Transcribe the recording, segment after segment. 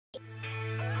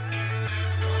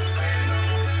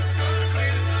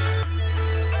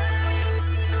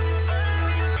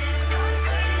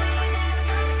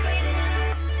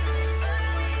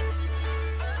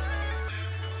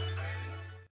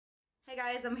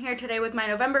guys, I'm here today with my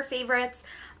November favorites.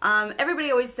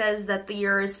 Everybody always says that the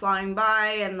year is flying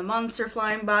by and the months are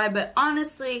flying by, but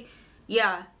honestly,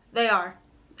 yeah, they are.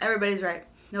 Everybody's right.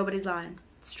 Nobody's lying.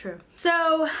 It's true.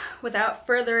 So, without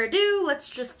further ado, let's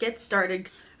just get started.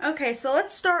 Okay, so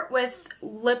let's start with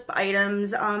lip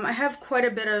items. I have quite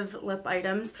a bit of lip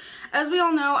items. As we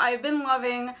all know, I've been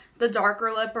loving the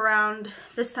darker lip around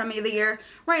this time of the year.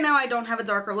 Right now I don't have a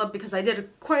darker lip because I did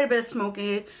quite a bit of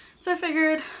smoky, so I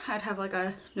figured I'd have like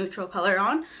a neutral color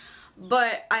on.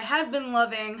 But I have been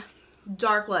loving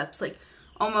dark lips, like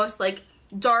almost like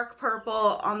dark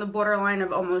purple on the borderline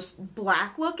of almost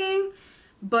black looking.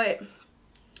 But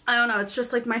I don't know, it's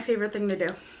just like my favorite thing to do.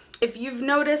 If you've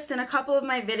noticed in a couple of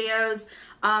my videos,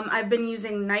 I've been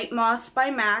using Nightmoth by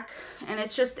MAC, and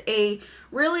it's just a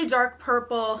really dark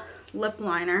purple lip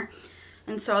liner.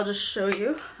 And so I'll just show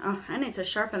you. Oh, I need to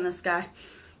sharpen this guy.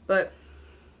 But,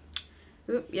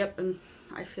 oop, yep, and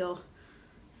I feel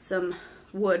some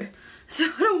wood, so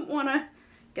I don't want to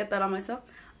get that on myself.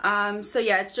 So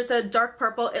yeah, it's just a dark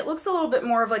purple. It looks a little bit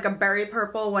more of like a berry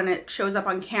purple when it shows up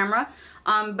on camera,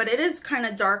 but it is kind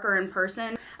of darker in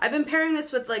person. I've been pairing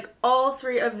this with like all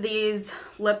three of these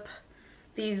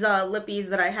lippies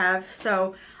that I have.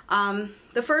 So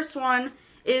the first one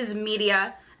is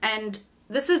Media, and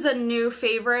this is a new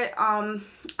favorite.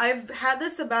 I've had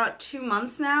this about 2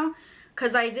 months now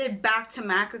because I did Back to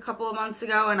MAC a couple of months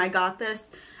ago and I got this.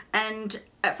 And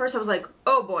at first I was like,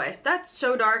 oh boy, that's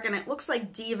so dark, and it looks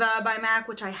like Diva by MAC,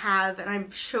 which I have, and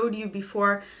I've showed you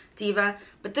before Diva,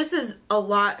 but this is a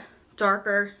lot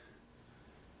darker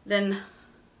than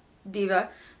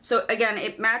Diva. So again,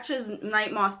 it matches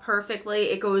Nightmoth perfectly.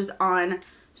 It goes on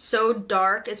so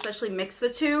dark, especially mix the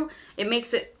two. It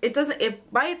makes it,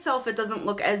 by itself, it doesn't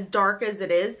look as dark as it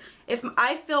is. If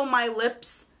I fill my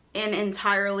lips in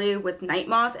entirely with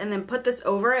Nightmoth and then put this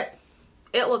over it,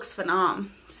 it looks phenomenal.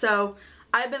 So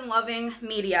I've been loving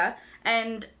Media,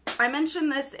 and I mentioned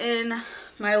this in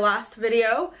my last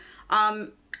video.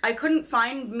 I couldn't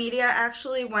find Media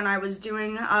actually when I was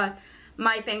doing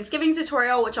my Thanksgiving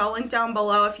tutorial, which I'll link down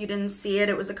below if you didn't see it.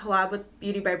 It was a collab with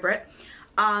Beauty by Brit.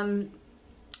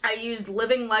 I used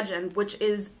Living Legend, which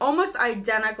is almost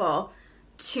identical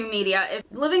to Media. If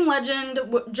Living Legend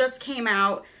just came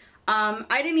out,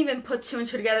 I didn't even put two and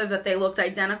two together that they looked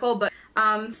identical, but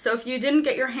so if you didn't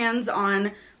get your hands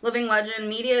on Living Legend,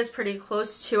 Media is pretty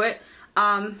close to it.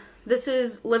 This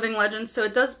is Living Legend, so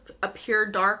it does appear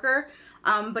darker,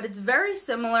 but it's very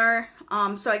similar.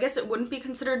 So I guess it wouldn't be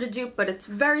considered a dupe, but it's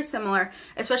very similar,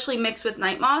 especially mixed with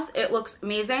Nightmoth. It looks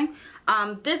amazing.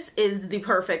 This is the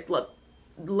perfect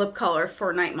lip color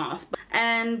for Nightmoth.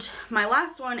 And my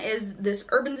last one is this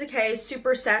Urban Decay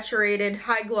Super Saturated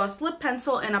High Gloss Lip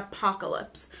Pencil in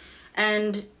Apocolypse.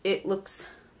 And it looks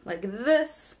like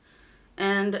this,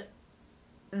 and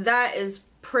that is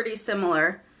pretty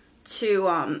similar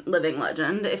to Living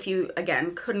Legend. If you,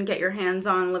 again, couldn't get your hands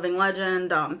on Living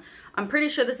Legend, I'm pretty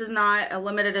sure this is not a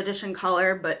limited edition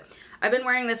color, but I've been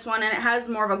wearing this one and it has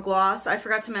more of a gloss. I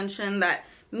forgot to mention that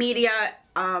Media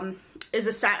is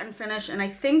a satin finish, and I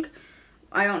think,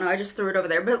 I don't know, I just threw it over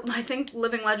there, but I think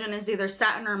Living Legend is either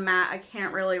satin or matte. I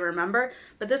can't really remember,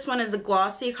 but this one is a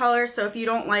glossy color, so if you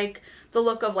don't like the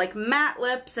look of like matte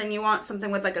lips and you want something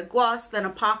with like a gloss, then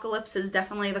Apocolypse is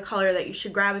definitely the color that you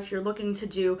should grab if you're looking to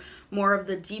do more of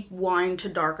the deep wine to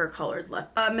darker colored lip.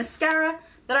 Mascara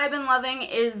that I've been loving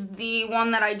is the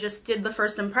one that I just did the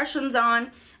first impressions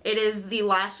on. It is the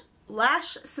Lash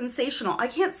Sensational. I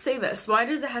can't say this. Why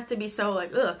does it have to be so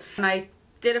like, ugh? And I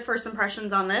did a first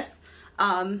impressions on this.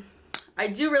 I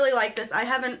do really like this.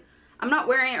 I'm not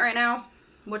wearing it right now,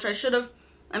 which I should have.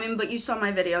 I mean, but you saw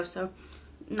my video, so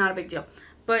not a big deal.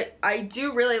 But I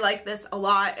do really like this a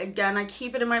lot. Again, I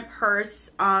keep it in my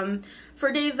purse.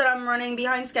 For days that I'm running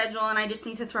behind schedule and I just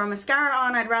need to throw mascara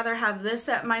on, I'd rather have this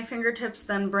at my fingertips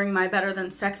than bring my Better Than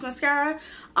Sex mascara.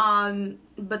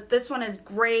 But this one is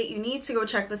great. You need to go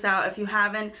check this out if you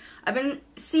haven't. I've been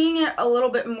seeing it a little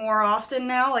bit more often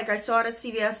now. Like I saw it at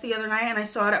CVS the other night, and I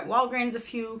saw it at Walgreens a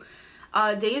few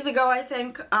days ago, I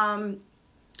think.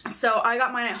 So I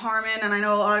got mine at Harmon, and I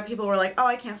know a lot of people were like, oh,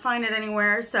 I can't find it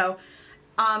anywhere. So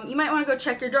you might want to go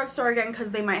check your drugstore again because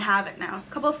they might have it now. A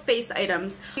couple of face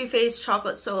items. Too Faced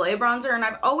Chocolate Soleil Bronzer, and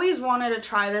I've always wanted to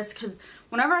try this because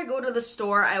whenever I go to the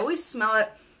store, I always smell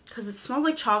it because it smells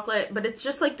like chocolate, but it's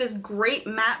just like this great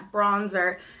matte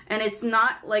bronzer, and it's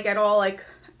not like at all like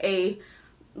a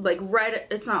red,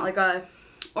 it's not like a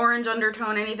orange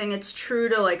undertone, anything. It's true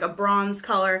to like a bronze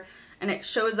color, and it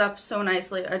shows up so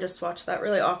nicely. I just swatched that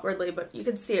really awkwardly, but you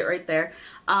can see it right there.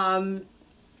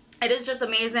 It is just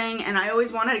amazing, and I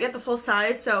always wanted to get the full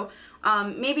size, so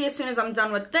maybe as soon as I'm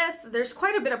done with this, there's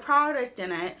quite a bit of product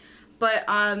in it, but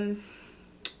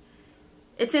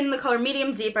it's in the color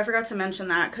Medium Deep. I forgot to mention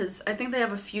that because I think they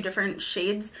have a few different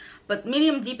shades, but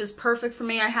Medium Deep is perfect for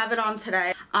me. I have it on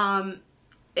today.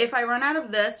 If I run out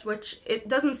of this, which it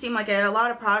doesn't seem like a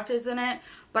lot of product is in it,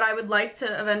 but I would like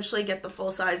to eventually get the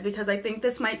full size because I think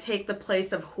this might take the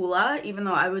place of Hoola, even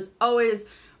though I was always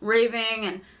raving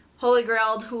and holy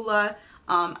grailed Hoola.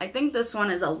 I think this one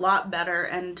is a lot better,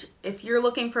 and if you're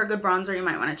looking for a good bronzer, you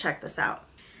might want to check this out.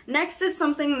 Next is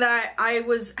something that I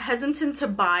was hesitant to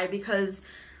buy because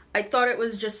I thought it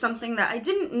was just something that I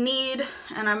didn't need,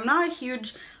 and I'm not a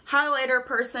huge highlighter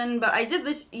person, but I did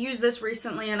use this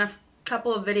recently in a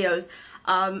couple of videos.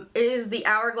 It is the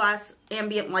Hourglass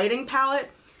Ambient Lighting Palette,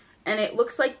 and it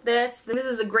looks like this. This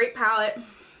is a great palette.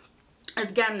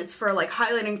 Again, it's for like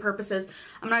highlighting purposes.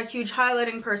 I'm not a huge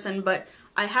highlighting person, but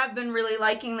I have been really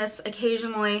liking this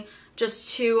occasionally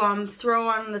just to throw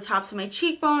on the tops of my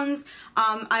cheekbones.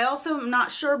 I also am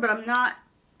not sure, but I'm not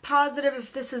positive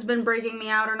if this has been breaking me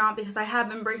out or not because I have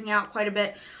been breaking out quite a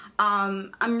bit.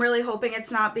 I'm really hoping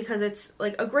it's not because it's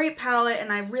like a great palette,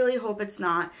 and I really hope it's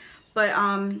not. But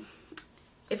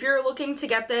if you're looking to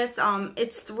get this,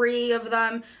 it's 3 of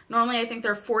them. Normally I think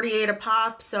they're $48 a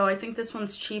pop, so I think this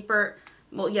one's cheaper.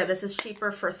 Well, yeah, this is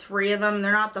cheaper for 3 of them.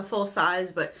 They're not the full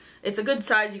size, but it's a good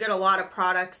size. You get a lot of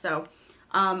product, so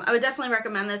I would definitely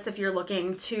recommend this if you're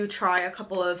looking to try a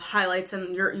couple of highlights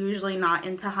and you're usually not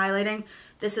into highlighting.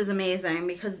 This is amazing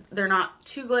because they're not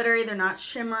too glittery, they're not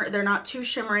too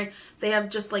shimmery. They have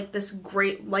just like this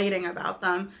great lighting about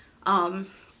them.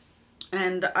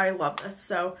 And I love this,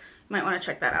 so you might want to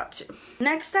check that out too.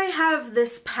 Next I have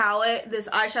this palette, this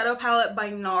eyeshadow palette by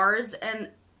NARS, and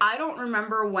I don't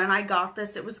remember when I got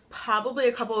this. It was probably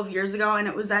a couple of years ago, and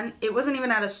it wasn't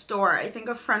even at a store. I think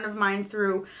a friend of mine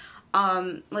threw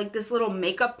like this little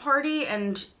makeup party,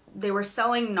 and they were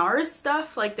selling NARS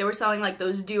stuff. Like they were selling like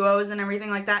those duos and everything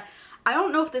like that. I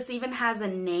don't know if this even has a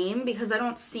name because I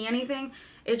don't see anything.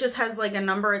 It just has like a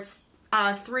number. It's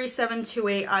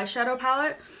 3728 eyeshadow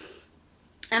palette.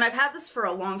 And I've had this for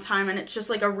a long time, and it's just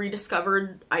like a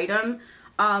rediscovered item.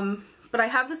 But I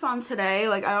have this on today.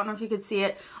 Like, I don't know if you could see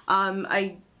it.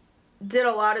 I did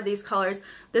a lot of these colors.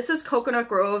 This is Coconut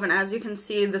Grove, and as you can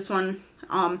see, this one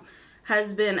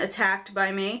has been attacked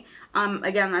by me.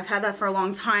 Again, I've had that for a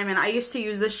long time, and I used to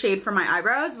use this shade for my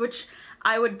eyebrows, which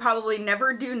I would probably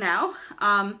never do now.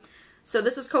 So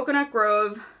this is Coconut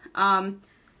Grove. I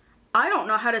don't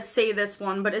know how to say this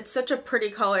one, but it's such a pretty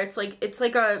color. It's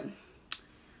like a,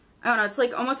 I don't know, it's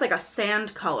like almost like a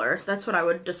sand color. That's what I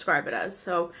would describe it as.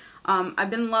 So I've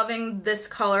been loving this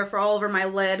color for all over my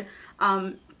lid.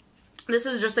 This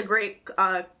is just a great,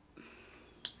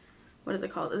 what is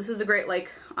it called? This is a great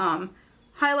like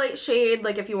highlight shade,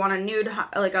 like if you want a nude,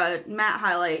 like a matte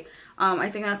highlight. I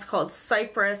think that's called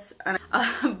Cypress. And,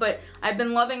 but I've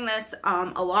been loving this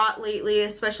a lot lately,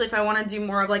 especially if I want to do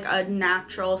more of like a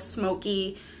natural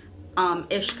smoky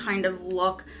ish kind of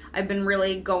look. I've been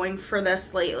really going for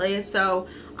this lately. So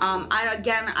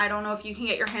I don't know if you can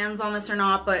get your hands on this or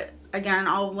not, but again,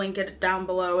 I'll link it down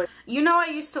below. You know, I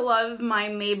used to love my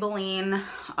Maybelline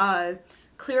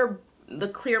the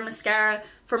clear mascara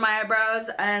for my eyebrows,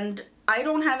 and I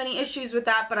don't have any issues with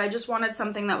that, but I just wanted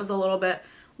something that was a little bit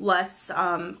less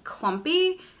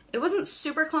clumpy. It wasn't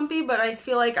super clumpy, but I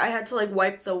feel like I had to like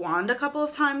wipe the wand a couple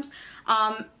of times.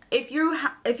 If you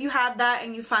had that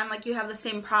and you find like you have the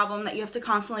same problem that you have to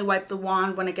constantly wipe the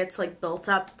wand when it gets like built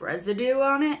up residue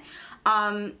on it,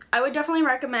 I would definitely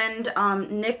recommend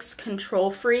NYX Control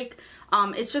Freak.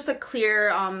 It's just a clear,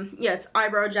 yeah, it's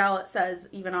eyebrow gel, it says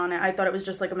even on it. I thought it was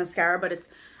just like a mascara, but it's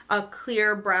a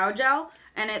clear brow gel,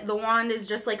 and the wand is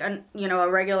just like a, you know, a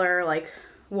regular like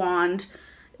wand,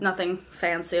 nothing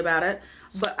fancy about it.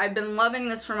 But I've been loving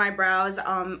this for my brows.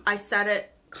 I set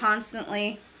it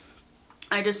constantly.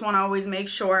 I just want to always make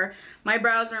sure my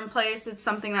brows are in place. It's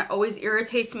something that always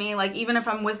irritates me. Like, even if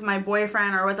I'm with my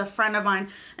boyfriend or with a friend of mine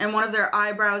and one of their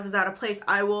eyebrows is out of place,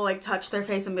 I will like touch their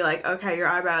face and be like, okay, your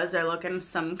eyebrows are looking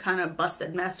some kind of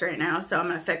busted mess right now, so I'm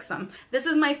gonna fix them. This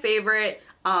is my favorite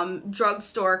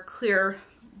drugstore clear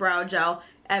brow gel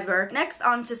ever. Next,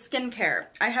 on to skincare.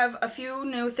 I have a few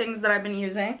new things that I've been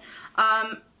using.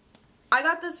 I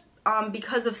got this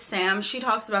because of Sam. She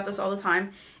talks about this all the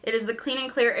time. It is the Clean and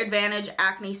Clear Advantage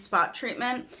Acne Spot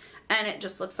Treatment, and it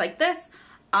just looks like this.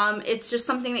 It's just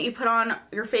something that you put on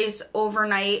your face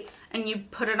overnight, and you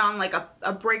put it on like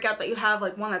a breakout that you have,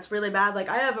 like one that's really bad. Like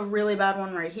I have a really bad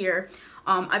one right here.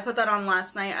 I put that on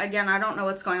last night. Again, I don't know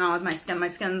what's going on with my skin. My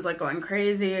skin's like going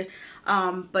crazy.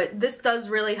 But this does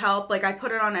really help. Like I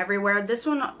put it on everywhere. This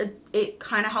one, it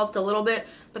kind of helped a little bit,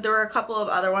 but there were a couple of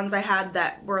other ones I had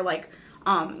that were like,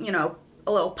 you know,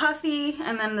 a little puffy,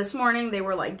 and then this morning they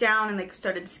were like down and they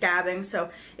started scabbing. So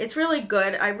it's really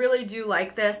good. I really do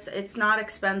like this. It's not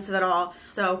expensive at all.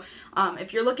 So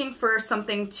if you're looking for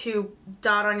something to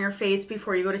dot on your face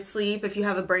before you go to sleep, if you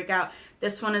have a breakout,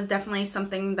 this one is definitely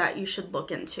something that you should look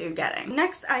into getting.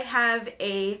 Next, I have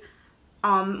a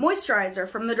moisturizer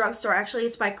from the drugstore. Actually,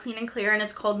 it's by Clean & Clear, and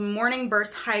it's called Morning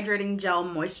Burst Hydrating Gel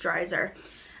Moisturizer.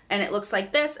 And it looks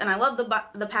like this, and I love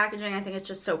the packaging. I think it's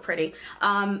just so pretty.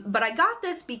 But I got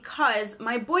this because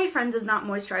my boyfriend does not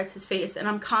moisturize his face, and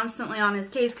I'm constantly on his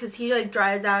case because he like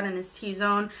dries out in his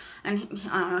T-zone, and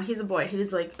I don't know, he's a boy.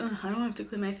 He's like, I don't have to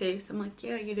clean my face. I'm like,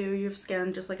 yeah, you do. You have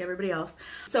skin just like everybody else.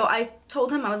 So I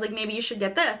told him, I was like, maybe you should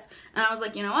get this. And I was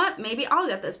like, you know what? Maybe I'll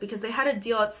get this because they had a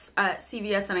deal at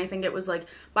CVS, and I think it was like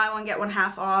buy one, get one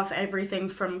half off everything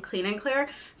from Clean & Clear.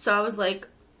 So I was like,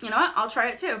 you know what? I'll try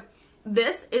it too.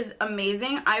 This is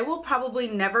amazing. I will probably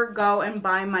never go and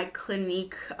buy my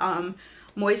Clinique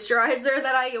moisturizer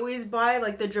that I always buy,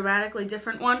 like the dramatically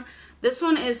different one. This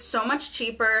one is so much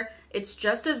cheaper. It's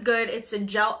just as good. It's a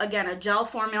gel, again, a gel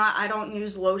formula. I don't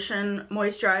use lotion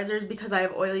moisturizers because I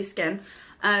have oily skin.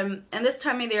 And this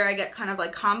time of year I get kind of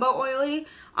like combo oily.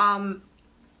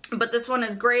 But this one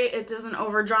is great. It doesn't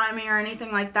over dry me or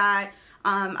anything like that.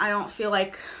 I don't feel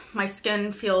like my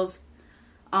skin feels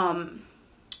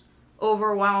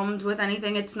overwhelmed with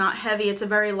anything. It's not heavy. It's a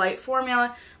very light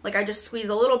formula. Like I just squeeze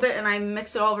a little bit and I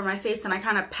mix it all over my face, and I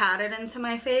kind of pat it into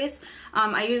my face.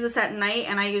 I use this at night,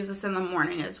 and I use this in the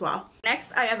morning as well.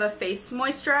 Next, I have a face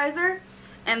moisturizer,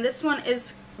 and this one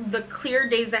is the Clear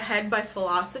Days Ahead by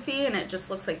Philosophy, and it just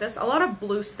looks like this. A lot of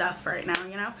blue stuff right now,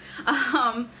 you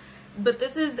know. But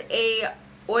this is a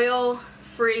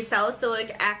oil-free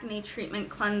salicylic acne treatment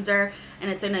cleanser, and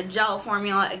it's in a gel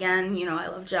formula. Again, you know, I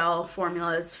love gel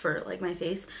formulas for like my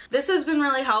face. This has been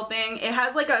really helping. It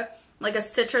has like a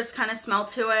citrus kind of smell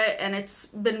to it, and it's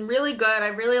been really good. I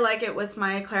really like it with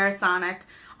my Clarisonic.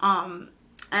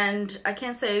 And I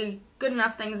can't say good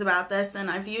enough things about this,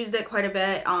 and I've used it quite a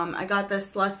bit. I got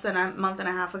this less than a month and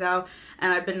a half ago,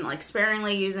 and I've been like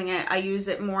sparingly using it. I use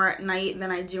it more at night than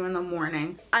I do in the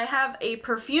morning. I have a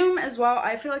perfume as well.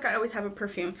 I feel like I always have a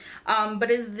perfume,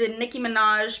 but it's the Nicki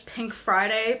Minaj Pink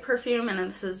Friday perfume, and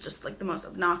this is just like the most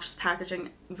obnoxious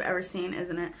packaging you've ever seen,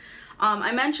 isn't it?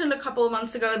 I mentioned a couple of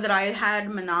months ago that I had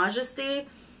Minaj,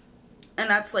 and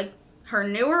that's like her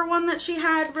newer one that she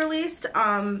had released.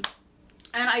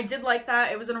 And I did like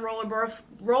that. It was in a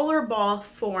roller ball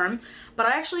form, but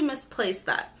I actually misplaced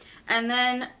that. And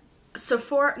then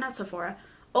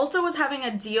Ulta was having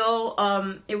a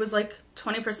deal. It was like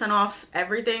 20% off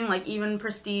everything, like even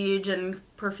prestige and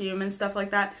perfume and stuff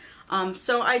like that.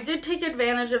 So I did take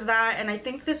advantage of that, and I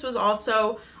think this was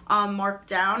also marked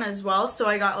down as well, so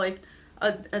I got like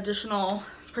an additional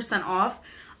 % off.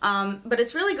 But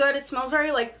it's really good. It smells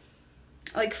very like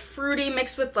fruity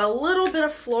mixed with a little bit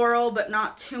of floral, but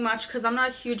not too much because I'm not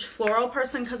a huge floral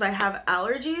person because I have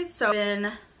allergies. So I've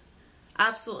been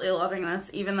absolutely loving this,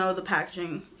 even though the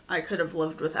packaging I could have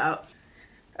lived without.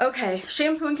 Okay,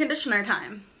 shampoo and conditioner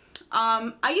time.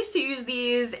 I used to use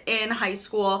these in high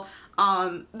school.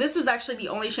 This was actually the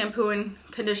only shampoo and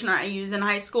conditioner I used in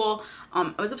high school.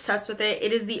 I was obsessed with it.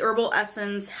 It is the Herbal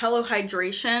Essence Hello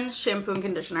Hydration shampoo and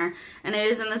conditioner, and it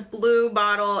is in this blue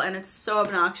bottle, and it's so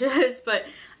obnoxious, but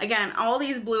again, all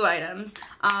these blue items.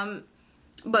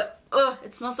 But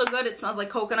it smells so good. It smells like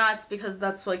coconuts because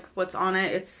that's like what's on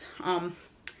it. It's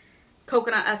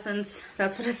coconut essence,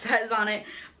 that's what it says on it,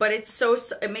 but it's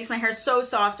it makes my hair so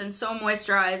soft and so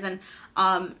moisturized, and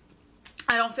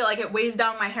I don't feel like it weighs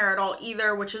down my hair at all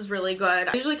either, which is really good.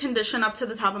 I usually condition up to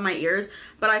the top of my ears,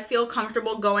 but I feel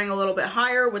comfortable going a little bit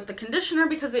higher with the conditioner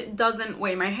because it doesn't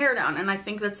weigh my hair down, and I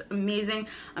think that's amazing.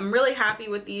 I'm really happy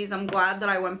with these. I'm glad that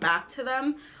I went back to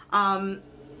them,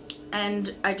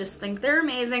 and I just think they're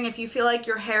amazing. If you feel like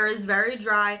your hair is very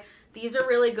dry, these are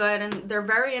really good, and they're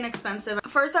very inexpensive.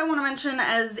 First, I want to mention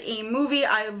as a movie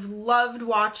I've loved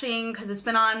watching because it's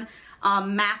been on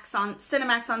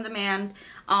Cinemax on Demand,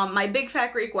 My Big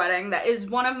Fat Greek Wedding. That is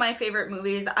one of my favorite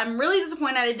movies. I'm really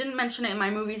disappointed I didn't mention it in my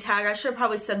movie tag. I should have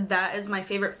probably said that as my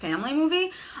favorite family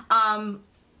movie.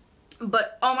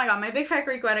 But oh my god, My Big Fat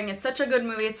Greek Wedding is such a good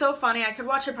movie. It's so funny. I could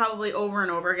watch it probably over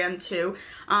and over again too.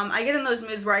 I get in those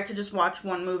moods where I could just watch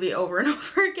one movie over and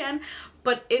over again.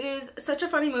 But it is such a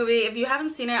funny movie. If you haven't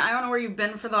seen it, I don't know where you've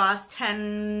been for the last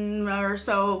 10 or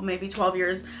so, maybe 12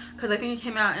 years, because I think it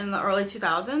came out in the early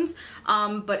 2000s.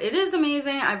 But it is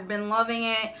amazing. I've been loving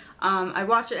it. I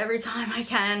watch it every time I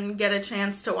can get a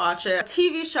chance to watch it.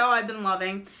 TV show I've been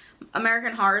loving,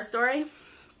 American Horror Story.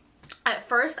 At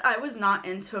first, I was not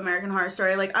into American Horror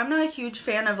Story. Like, I'm not a huge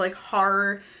fan of, like,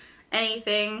 horror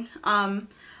anything.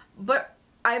 But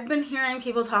I've been hearing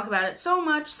people talk about it so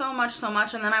much,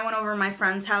 and then I went over to my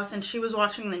friend's house, and she was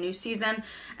watching the new season,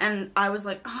 and I was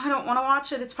like, oh, I don't want to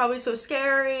watch it. It's probably so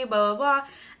scary, blah, blah, blah.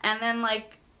 And then,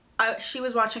 like, she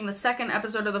was watching the second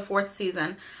episode of the 4th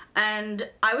season, and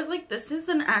I was like, this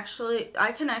isn't actually,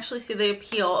 I can actually see the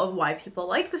appeal of why people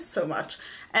like this so much.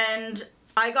 And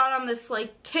I got on this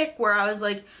like kick where I was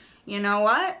like, you know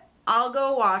what? I'll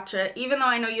go watch it. Even though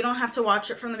I know you don't have to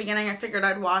watch it from the beginning, I figured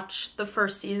I'd watch the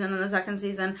first season and the second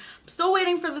season. I'm still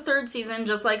waiting for the 3rd season,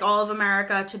 just like All of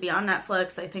America, to be on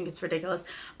Netflix. I think it's ridiculous.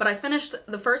 But I finished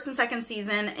the 1st and 2nd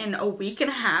season in a week and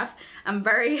a half. I'm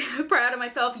very proud of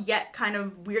myself, yet kind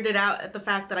of weirded out at the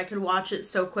fact that I could watch it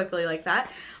so quickly like that.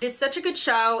 It's such a good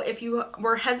show. If you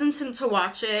were hesitant to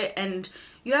watch it and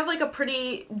you have like a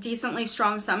pretty decently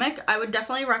strong stomach, I would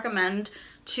definitely recommend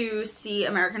to see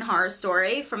American Horror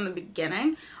Story from the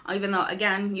beginning, even though,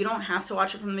 again, you don't have to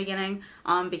watch it from the beginning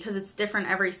because it's different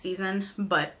every season,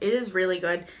 but it is really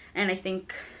good, and I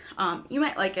think you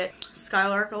might like it.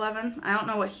 Skylarkeleven, I don't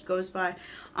know what he goes by,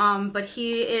 but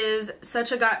he is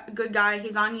such a good guy.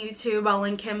 He's on YouTube. I'll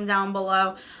link him down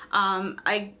below.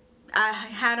 I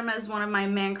had him as one of my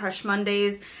Man Crush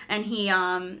Mondays, and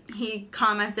he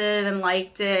commented and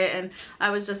liked it, and I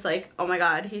was just like, oh my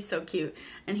god, he's so cute,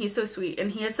 and he's so sweet,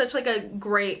 and he has such like a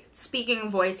great speaking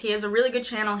voice. He has a really good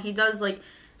channel. He does like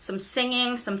some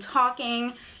singing, some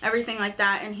talking, everything like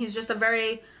that, and he's just a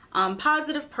very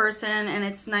positive person, and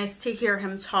it's nice to hear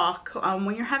him talk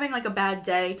when you're having like a bad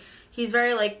day. He's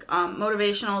very like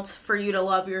motivational for you to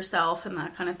love yourself and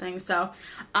that kind of thing. So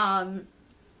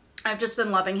I've just been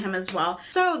loving him as well.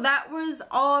 So that was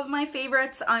all of my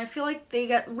favorites. I feel like they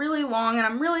get really long, and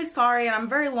I'm really sorry, and I'm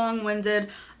very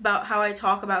long-winded about how I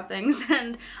talk about things,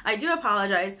 and I do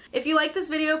apologize. If you like this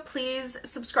video, please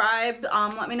subscribe.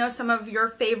 Let me know some of your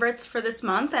favorites for this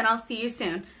month, and I'll see you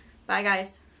soon. Bye,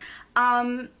 guys.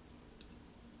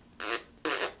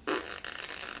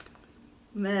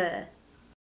 Meh.